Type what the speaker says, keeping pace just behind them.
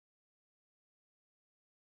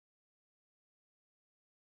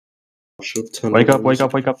Wake up, wake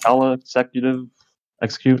up, wake up. Kala,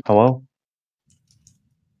 execute. Hello?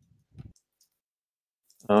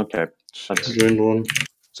 Okay. That's one.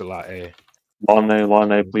 It's a lot, A.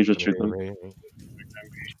 Lane, please just shoot them.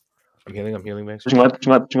 I'm healing, Max. Pushing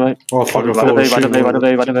right. Oh, fuck, I Right thought I was shooting one.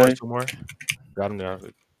 away. Two more. Got him now.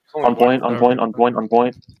 On point.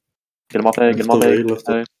 Get him off A, Left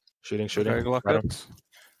A. Shooting. Okay, lock Got him. it.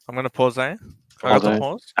 I'm gonna pause A. I Pause got the A.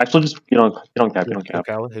 pause. Actually, just get on cap. Hit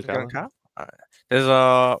Kala. You got cap? Alright. There's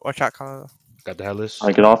a watch out, Kala. Got the headless.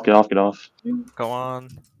 Alright, get off. Go on.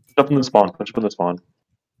 Push up in the spawn.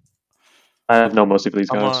 I have no mercy for these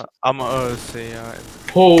guys. I'm a OC. Alright.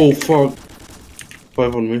 Oh, fuck.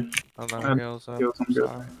 5 on me. I don't know heals up.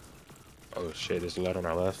 Sorry. Oh shit, there's a lot on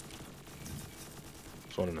our left.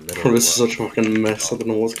 There's one in the middle. Bro, this is such a fucking mess. I don't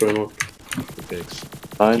know what's going on. The pigs.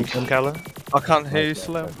 Fine. Come, Kala. I can't hear you,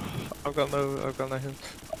 Slim. I've got no him.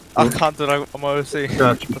 I can't do that. I'm OC.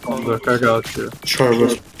 Gotcha. Look, I got you.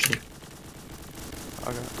 Charles.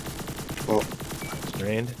 Okay. Oh.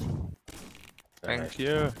 Drained. Thank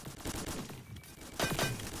you.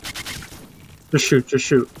 Just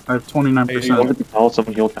shoot. I have 29%.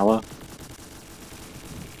 Someone heal Kala.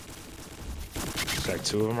 There's like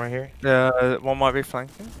 2 of them right here. Yeah, one might be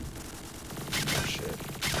flanking. Oh shit.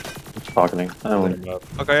 It's talking. Lit him up.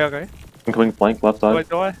 Okay. Incoming flank, left side. Wait,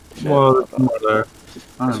 do I? Well, there's more there.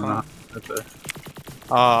 I don't know. Right there.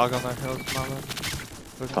 I got no heals now then.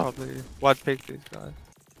 We can probably wide pick these guys.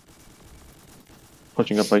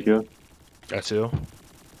 Pushing up right here. Got 2.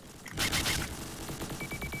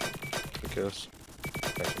 Good kills.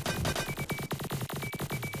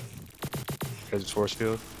 Here's his force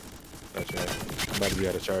field. Gotcha. I'm about to be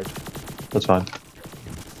out of charge. That's fine.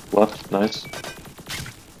 Left, nice.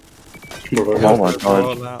 Bro, Oh my god.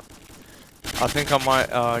 Roll out. I think I might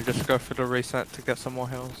just go for the reset to get some more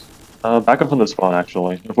heals. Back up from the spawn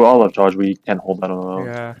actually. If we're all out of charge, we can't hold that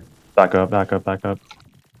Yeah. Back up.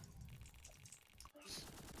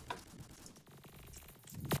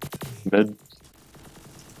 Mid.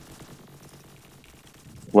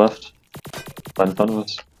 Left. Right in front of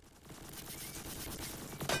us.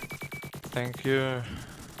 Thank you.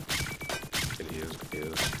 Good heals.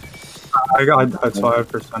 I got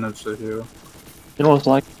 5% to you. You know what it's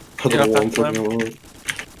like? I don't know what I'm Yeah, talking about.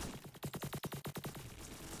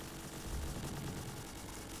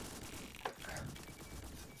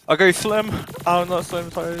 Okay, Slim. Oh, not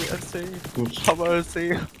Slim, sorry, NC. I'm OC.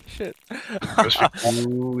 Shit.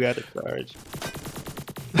 Ooh, we out of charge.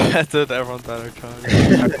 Dude, everyone's out of charge.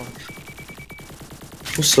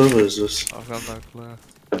 What server is this? I've got no clue.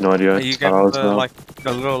 I have no idea. Are you It's getting hours the, now. like,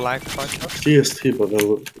 the little lag factor? CST, but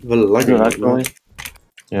they're lagging. Yeah, right now. actually.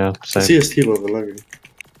 Yeah, same. CST, but they're lagging.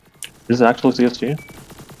 Is it actual CSG?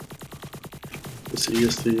 It's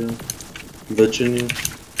EST, yeah. Virginia.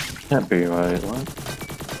 Can't be right. What?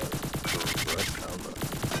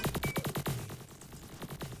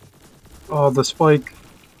 Oh, the spike.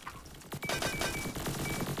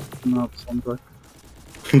 No, something.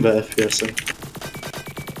 The FPS.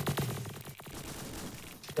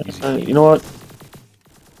 You know what?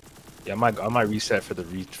 Yeah, I might reset for the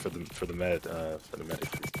med for the medic.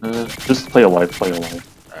 Just play a life. Alright.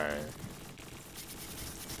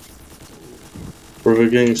 We're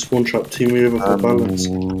getting spawn trap team over for I'm balance.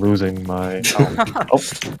 losing my. I'm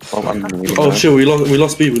losing Oh that. shit, we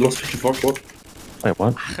lost B, fuck, what? Wait,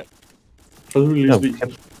 what? How did we No, lose B?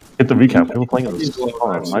 get the recap. We were playing this.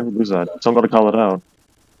 Why would we lose that? Someone gotta call it out.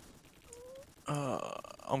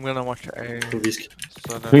 I'm gonna watch A.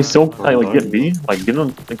 So Can we still get B? Like, get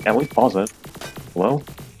on. Like, at least pause it. Hello?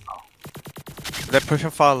 They're pushing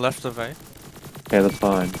far left of A. Okay, that's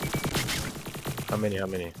fine. How many?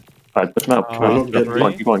 Alright, push them out.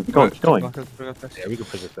 Keep going. Yeah, we can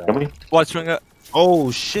push it Can down. we? Watch swing it. Oh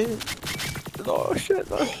shit! Oh shit,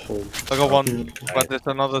 no. Oh, I got one, but there's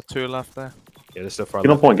another 2 left there. Yeah, there's still far Get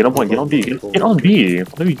on left. point. Get on B. Get on B.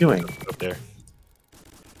 What are you doing? Up there.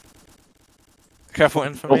 Careful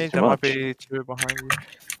in for me, too there might much. be 2 behind you.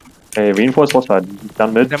 Hey, reinforce left side.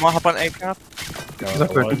 Down mid. They might have an A cap.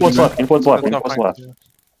 Reinforce left. Reinforce left.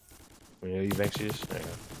 Yeah, you anxious? There you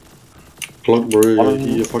go. Clock, bro,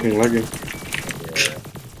 you're fucking lagging. Yeah,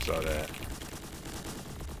 saw that.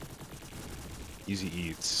 Easy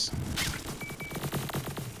eats.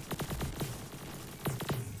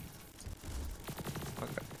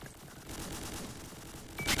 Okay.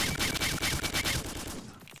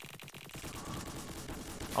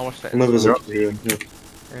 I watched that. Never zip here. Yeah.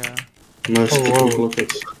 Yeah. Nice. Oh,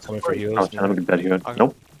 Coming for heals. I was trying to get that here. Okay.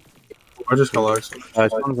 Nope. I just got lags.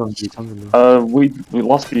 We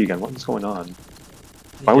lost B again. What is going on?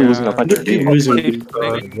 Why are we losing our fight? Keep losing B.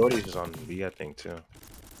 Jordy's is on B, I think, too.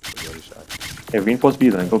 already shot. Hey, reinforce B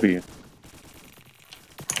then. Go B.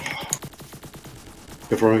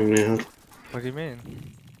 You're throwing me ahead. What do you mean?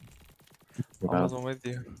 Your I bad. wasn't with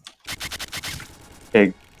you.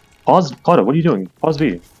 Hey, pause. Carter, what are you doing? Pause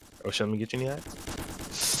B. Oh, shit, let me get you in the eye.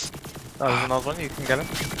 Oh, there's another one. You can get him.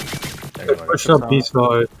 I got my Push up B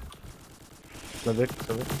side. Slim Vic. I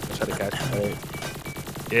try to catch him. Hey.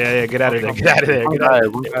 Yeah, get out of there. Get out of there. Get out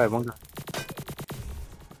of there. One guy.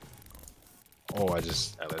 Oh, I let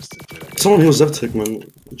it. Someone heals Zevtic, man.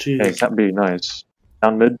 Jeez. Hey, cap B. Nice.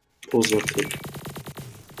 Down mid. Pause Zevtic.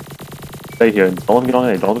 Stay here. Don't get on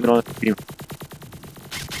A. Don't get on A. B. I'm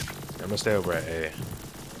gonna stay over at A.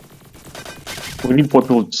 We need 4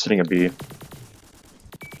 people sitting at B.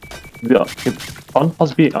 Yeah. On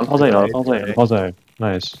pause B. On pause A. On pause A. On pause A.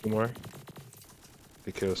 Nice. 2 more.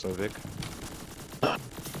 They kill Slim Vic.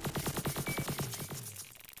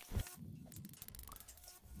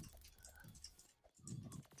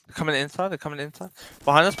 They're coming inside. They're coming inside.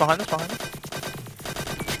 Behind us. Behind us. Behind us.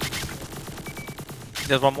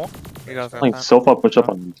 There's one more. You guys got Playing that. so far push up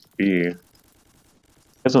on B.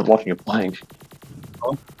 Isn't watching you playing.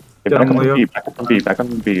 Oh. Hey, back Down up on Leo. B. Back up on B. Back up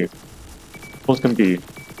on B. Close can B.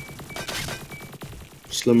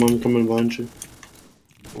 Slim, I'm coming behind you.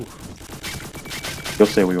 You'll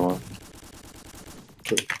stay where you are.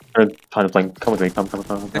 Okay. They're trying to flank. Come with me. Come.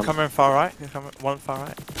 They're coming far right. They're coming one far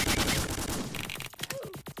right.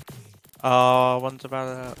 One's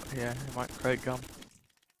about to. Yeah, he might create gum.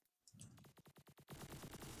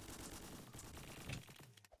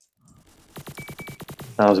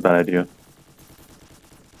 That was a bad idea.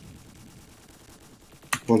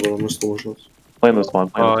 Oh, bro, I missed the one shots. Play this one.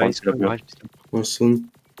 Play Oh, this he's one. Sit up here. Nice,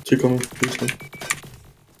 Slim. 2 coming. Please, Slim.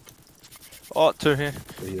 Oh, 2 here.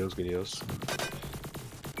 Good heals.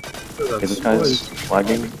 Hey, this guy's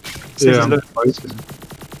lagging. Yeah, I'm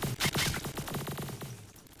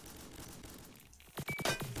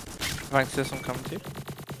Rank system coming to you.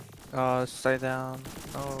 Stay down.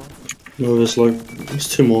 Oh. No, there's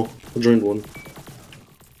 2 more. I joined one.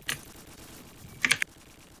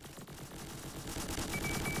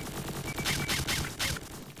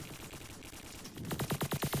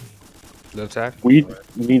 No attack. We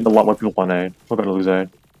need a lot more people on A. We're gonna lose A.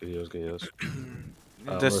 Good heals.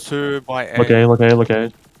 There's 2 by A. Look A. Look A. Look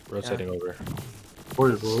A. Rotating over.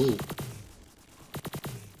 Whoa.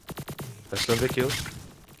 That's Slim Vic heals.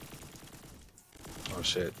 Oh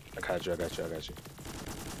shit. I got you. We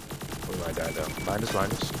might die though. Minus.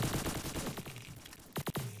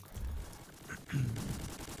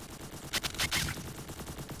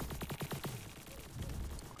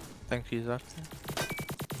 Thank you, Zach.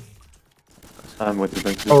 I'm with you.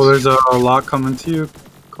 Thank you. Oh, there's a lot coming to you.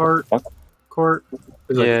 Court. There's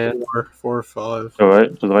like Yeah. 4 or 5. To the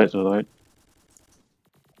right. To the right. To the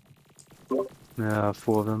right. Yeah,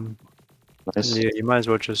 4 of them. Nice. Yeah, you might as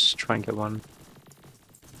well just try and get one.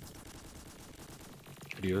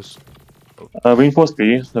 Good heals. Reinforce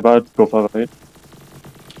B. About to go far right.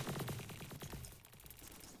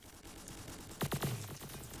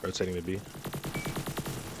 Rotating to B.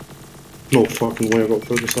 No fucking way I got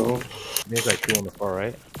focus that off. There's like 2 on the far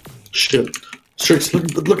right. Shit. Strix,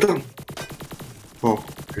 look down. Oh.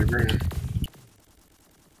 Good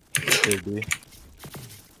B.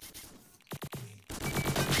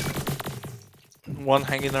 One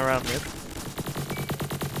hanging around mid.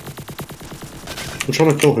 I'm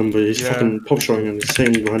trying to kill him, but he's Yeah. fucking pop shotting and he's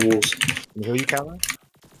hitting me behind walls. Can you heal you, Calvin?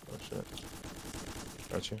 Oh shit.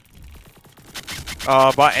 Got you.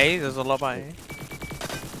 By A. There's a lot by A.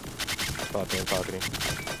 Pocketing.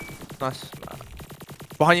 Nice.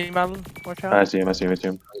 Behind you, Madeline. Watch out. I see him. To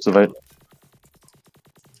the right.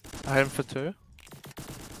 I hit him for 2.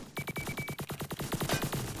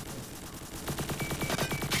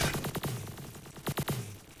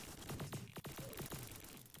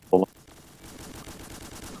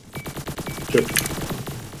 Shit.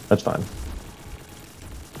 That's fine.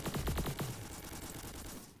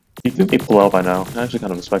 You think they pull out by now? I actually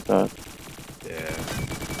kind of respect that. Yeah.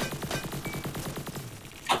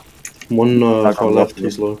 One Back far on left, left.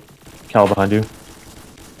 he's low. Cal behind you.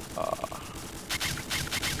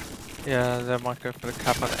 Yeah, they might go for the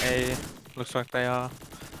cap on A. Looks like they are.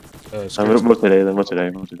 Rotate A. Then rotate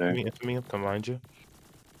A. Me, come behind you.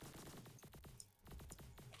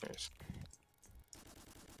 Nice.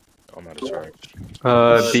 I'm out of charge.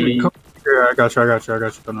 B. Here, I got you.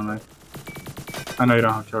 Don't know. I know you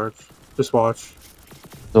don't have charge. Just watch.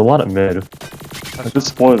 There's a lot of mid. Like this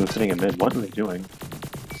spoiler is sitting in mid. What are they doing?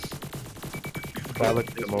 If I look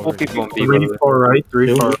at them 4 over. people on B. 3 far right, 3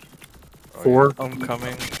 Yeah. far. Oh, 4. I'm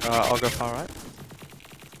coming. I'll go far right.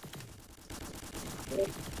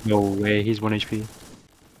 No way, he's 1 HP.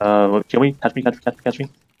 Kill me. Catch me. Catch me.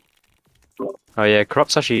 Oh yeah,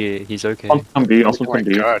 Corrupt's actually he's okay. On B. Also Oh my on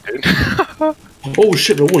B. god, dude. Oh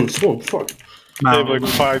shit, I won. Spawn. Fuck. They have Mountain.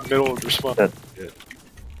 like 5 middle of respawn.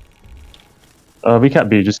 Yeah. We can't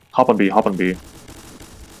B. Just hop on B. Hop on B.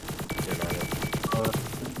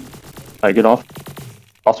 Alright, get off.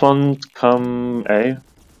 Last one, come A.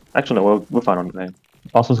 Actually, no, we're fine on A.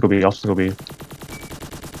 Last one's go B. Last one's go B.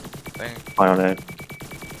 Dang. Fine on A.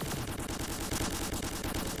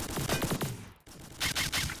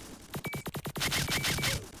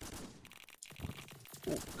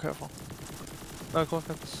 Ooh, careful. No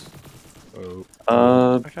confidence.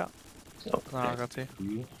 Oh, Back out. Oh, No, I got to.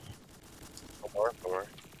 no more.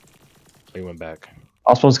 He went back.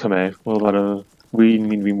 last one's come A. We'll let we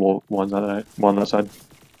one on that side.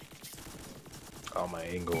 Oh, my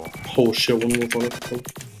angle. Oh shit, one more fire.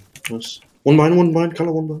 Nice. One mine,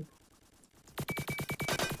 color one mine.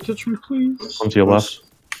 Catch me, please. One to your left.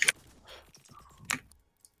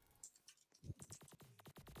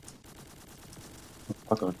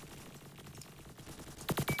 Fuck on.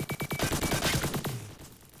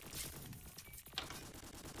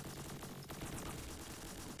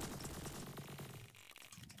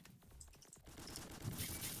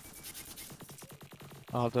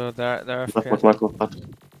 Oh, dude, they're Left.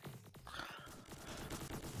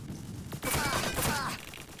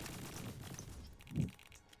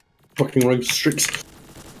 Fucking rank streaks.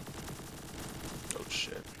 Oh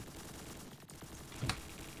shit.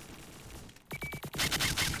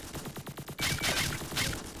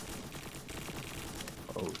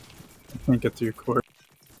 Oh, Can't get to your core.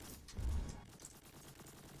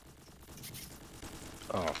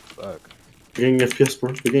 oh fuck. We're getting FPS, bro.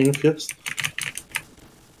 We're getting FPS.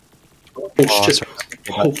 Oh shit.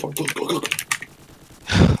 Oh fuck. Look.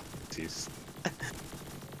 Jeez.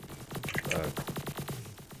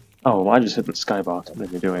 Oh, I just hit the skybox. What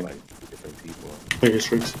are you doing? Like different people. Thank you,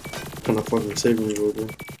 streaks. Kind of fucking saving me, bro.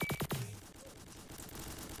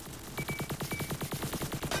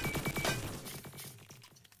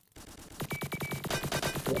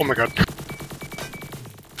 Oh my god.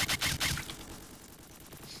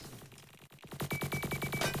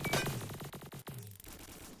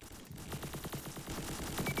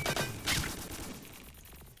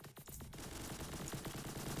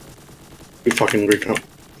 We fucking recount.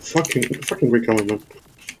 Fucking recount, man.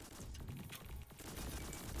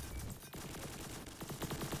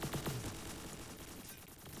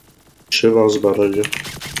 Shit, that was a bad idea.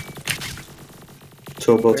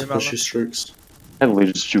 Too about to push his streaks. I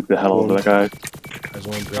literally just juke the hell out of that guy. There's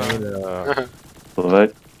one drain, Love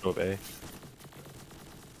it. of A.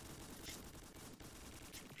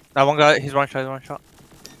 That one guy, he's one shot.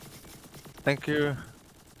 Thank you.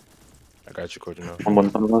 I got you, Cordial. One on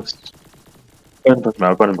the list. Go ahead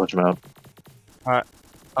and punch him out.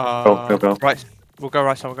 Go. Right. We'll go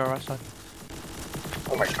right side,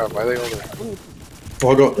 Oh my god, why are they all there? Oh,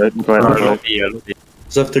 I got Go ahead.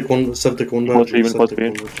 Zev take one down. Close B, Zev close take B.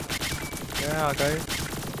 one down. Yeah, I'll go.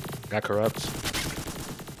 Got Corrupts.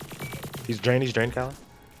 He's drained, Callan.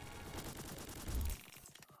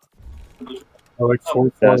 I like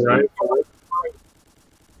 4-4, Yeah, right?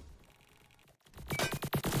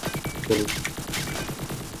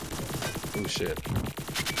 Oh shit. I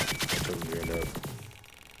totally ran up.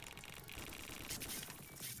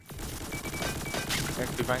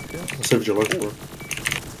 Thank you. I saved your life, bro.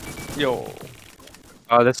 Yo.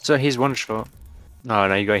 Oh, that's he's one shot.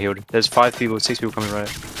 No, you got healed. There's 6 people coming right.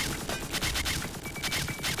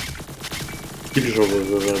 Keep your shoulder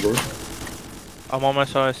there, bro. I'm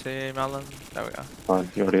almost OC, Melon. There we go.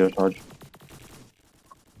 Fine, you already have a charge.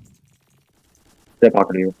 They're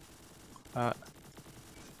pocket you. 11%,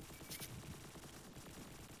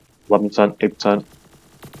 8%.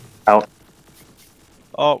 Out.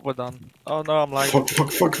 Oh, we're done. Oh no, I'm lagging.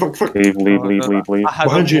 Fuck. Leave. I had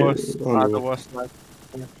Behind the you. worst. Oh, I had no. the worst lag.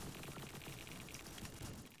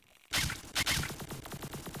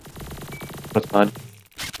 That's fine.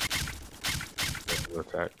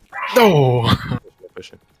 Attack. No.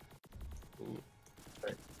 Pushing.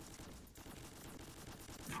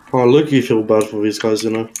 Oh, look, you feel bad for these guys, you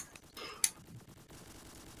know.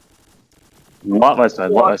 What I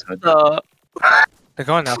said. They're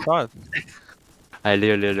going outside. Hey,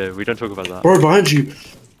 Leo, we don't talk about that. Bro, behind you.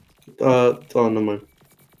 Oh, never mind.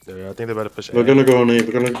 Yeah, I think they're about to push A. We're gonna go on A.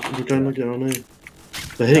 We're gonna get on A.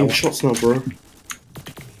 They're hitting shots now, bro.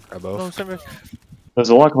 Got No, both. send me. There's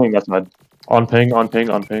a lot coming that side. On ping.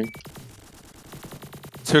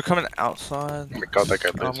 Two coming outside. Oh my god, that guy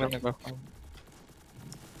I'm plays gonna go.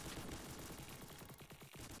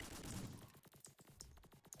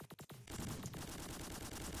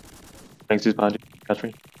 Thanks, he's behind you. Catch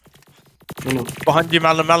me. No. Behind you,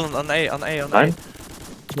 Melon, on A, on A, on A. Nine?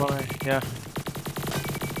 One A, yeah.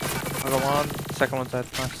 I got one, second one's dead,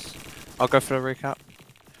 nice. I'll go for the recap.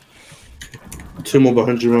 2 more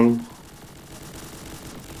behind you, man.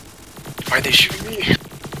 Why'd they shoot me?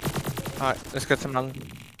 Alright, let's get to Melon.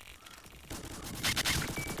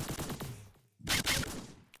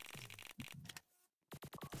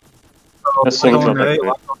 Let's swing Going to A, it.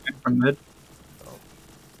 left going from mid.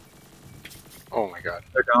 Oh my god.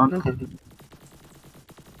 They're gone.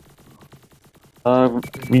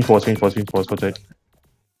 Reinforce, go Jake.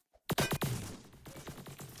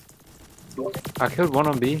 I killed one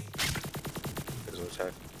on B.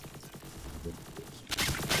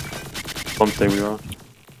 Don't stay we are.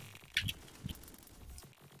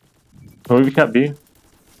 Oh, we can't be.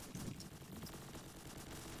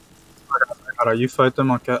 Alright, you fight them,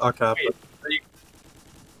 I'll cap it.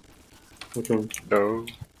 Okay. No.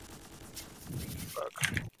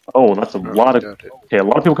 Oh, that's a lot of. Okay, a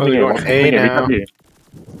lot of people coming in. A lot of people coming in. We can't be.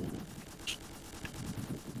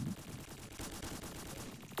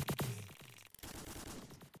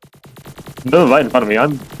 They're right in front of me.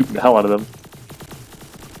 I'm shooting the hell out of them.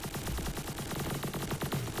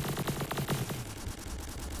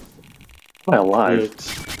 Am I alive?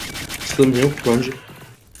 Slim Hill, behind you.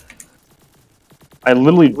 I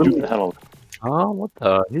literally duped the hell out of them. Oh, what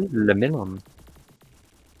the? This is the minimum.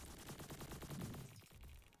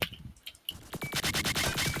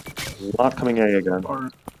 A lot coming A again. Or-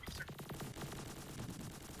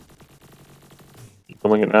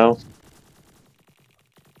 Filming it now.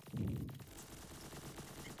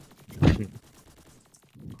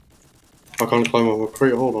 I can't climb over.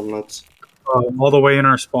 Crate, hold on, lads. all the way in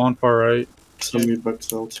our spawn far right. Send me back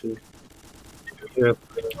to L2. Yeah.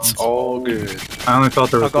 It's all good. I only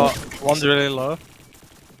thought there I was got one's really low.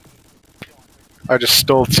 I just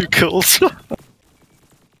stole 2 kills.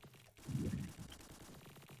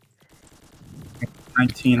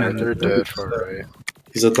 19 and They're dead far right.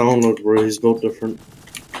 He's a download, bro. He's built different.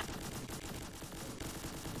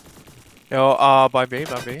 Yo, by B,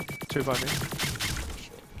 2 by B.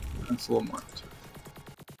 That's a little more.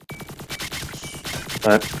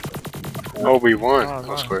 Oh, we won. Oh, I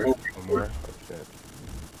nice. swear.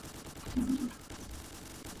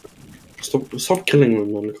 Stop killing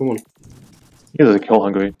them, man. Come on. You guys are kill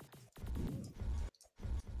hungry.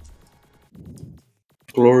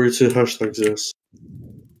 Glory to hashtags, yes.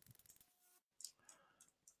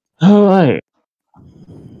 Alright.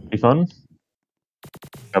 Be fun?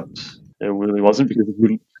 Yep. It really wasn't because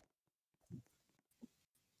we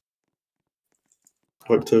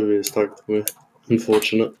Octavia is tagged me.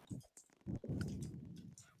 Unfortunate.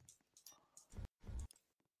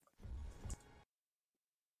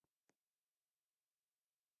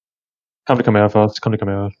 come to Camaro first. Come to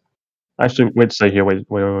Camaro. Actually, wait, stay here. Wait.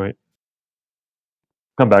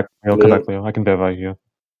 Come back, Leo. Come Yeah. back, Leo. I can verify here.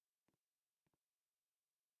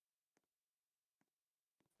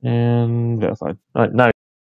 And verified. Alright, now